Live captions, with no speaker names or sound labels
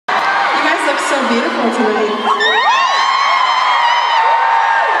beautiful tonight.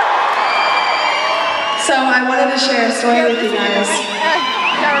 So I wanted to share a story with you guys.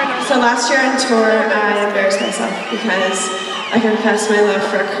 So last year on tour, I embarrassed myself because I confessed my love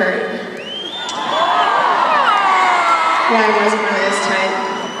for Kurt. Yeah, I wasn't really as tight.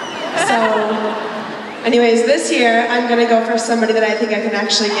 So, anyways, this year I'm gonna go for somebody that I think I can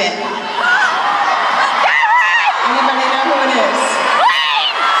actually get. Anybody know who it is?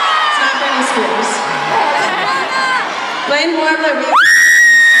 It's not Britney Spears. Blaine Warbler.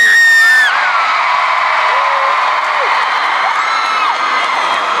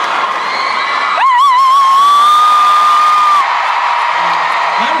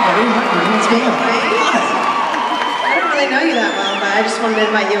 I just wanted to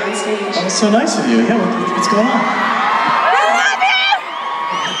invite you on stage. Oh, that's so nice of you. Yeah, what's going on? I love you!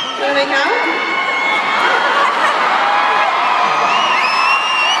 You wanna make out?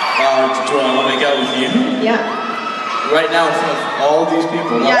 Do I want to make out with you? Yeah. Right now in front of all these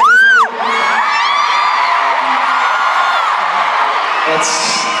people? Yeah.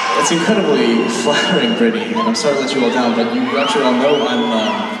 That's incredibly flattering, Brittany. I'm sorry to let you all down, but you actually all know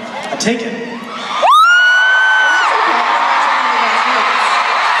I'm taken.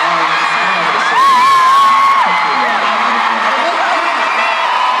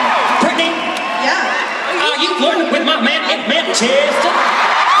 With my man in Manchester.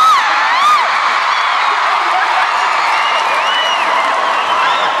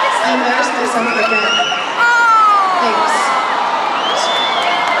 I embarrassed myself again. Thanks.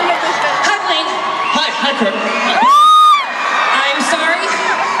 Hi, Blaine. Hi, Kurt. I'm sorry.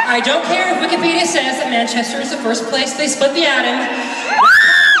 I don't care if Wikipedia says that Manchester is the first place they split the atom.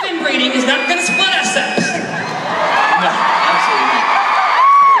 That inbreeding is not going to split us up. No, absolutely not.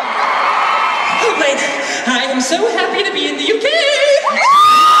 Oh, Blaine. I am so happy to be in the UK! You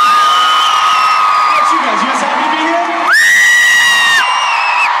guys happy to be here?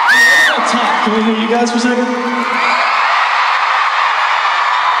 Talk. Can we hear you guys for a second?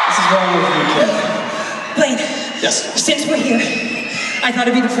 This is wrong with the UK. Blaine. Yes? Since we're here, I thought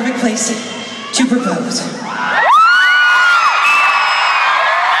it'd be the perfect place to propose.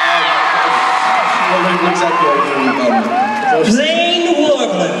 What exactly are you proposing? Blaine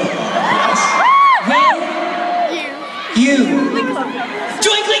Warbler. Yes? You.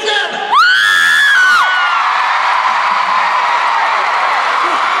 Join Glee Club!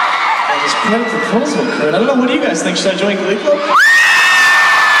 That is quite a proposal, Kurt. I don't know, what do you guys think? Should I join Glee Club?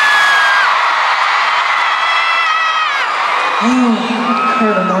 Oh,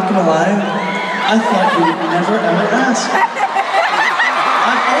 Kurt, I'm not gonna lie. I thought you would never ever ask.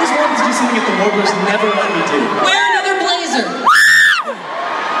 I've always wanted to do something that the Warblers never let me do. Wear another blazer!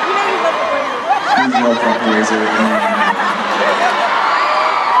 You love that blazer.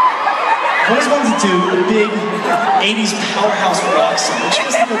 I always wanted to do a big 80s powerhouse rock song. Don't you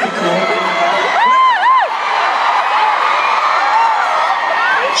guys think that would be cool?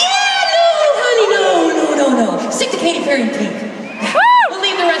 Yeah, no, honey, no. Stick to Katy Perry and Pink. We'll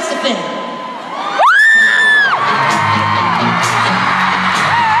leave the rest to Finn.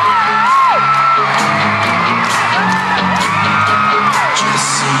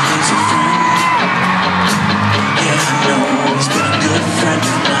 Jessie is a friend. Yeah, I know he's been a good friend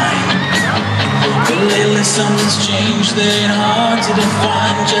of mine. But lately something's changed, they ain't hard to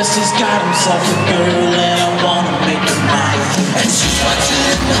define. Jessie's got himself a girl and I wanna make her mine. And she's watching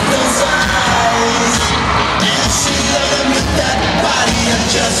with those eyes, and she's loving with that body. I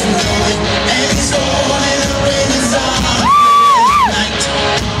just know it, and he's holding her in his arms at night.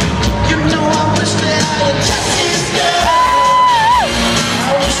 You know I wish that I was Jessie's girl.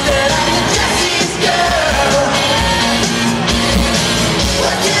 I wish that I was Jessie's girl.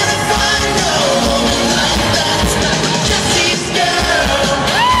 Where can I find no woman like that's not Jessie's girl?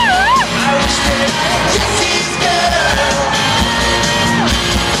 I wish that I was Jessie's girl.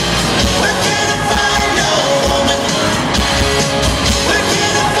 Where can I find no woman? Where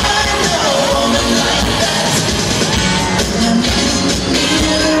can I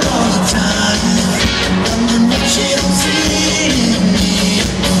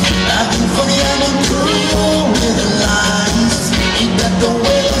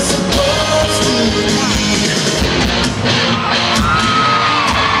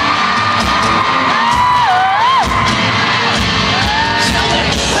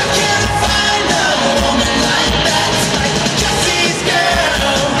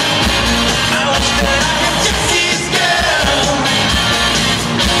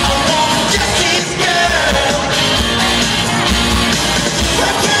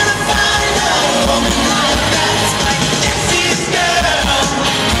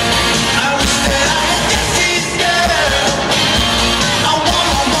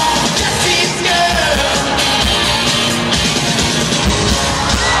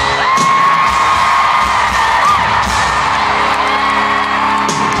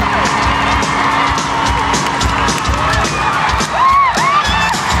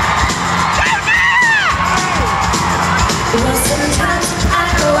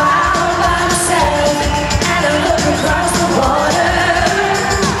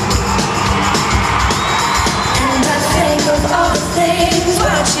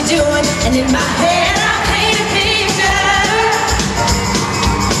And in my head I paint a picture.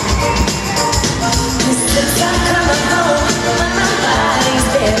 'Cause since I've come home, my body's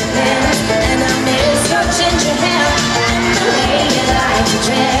bare, and I miss your ginger hair and the way you like to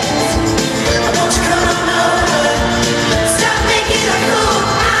dress.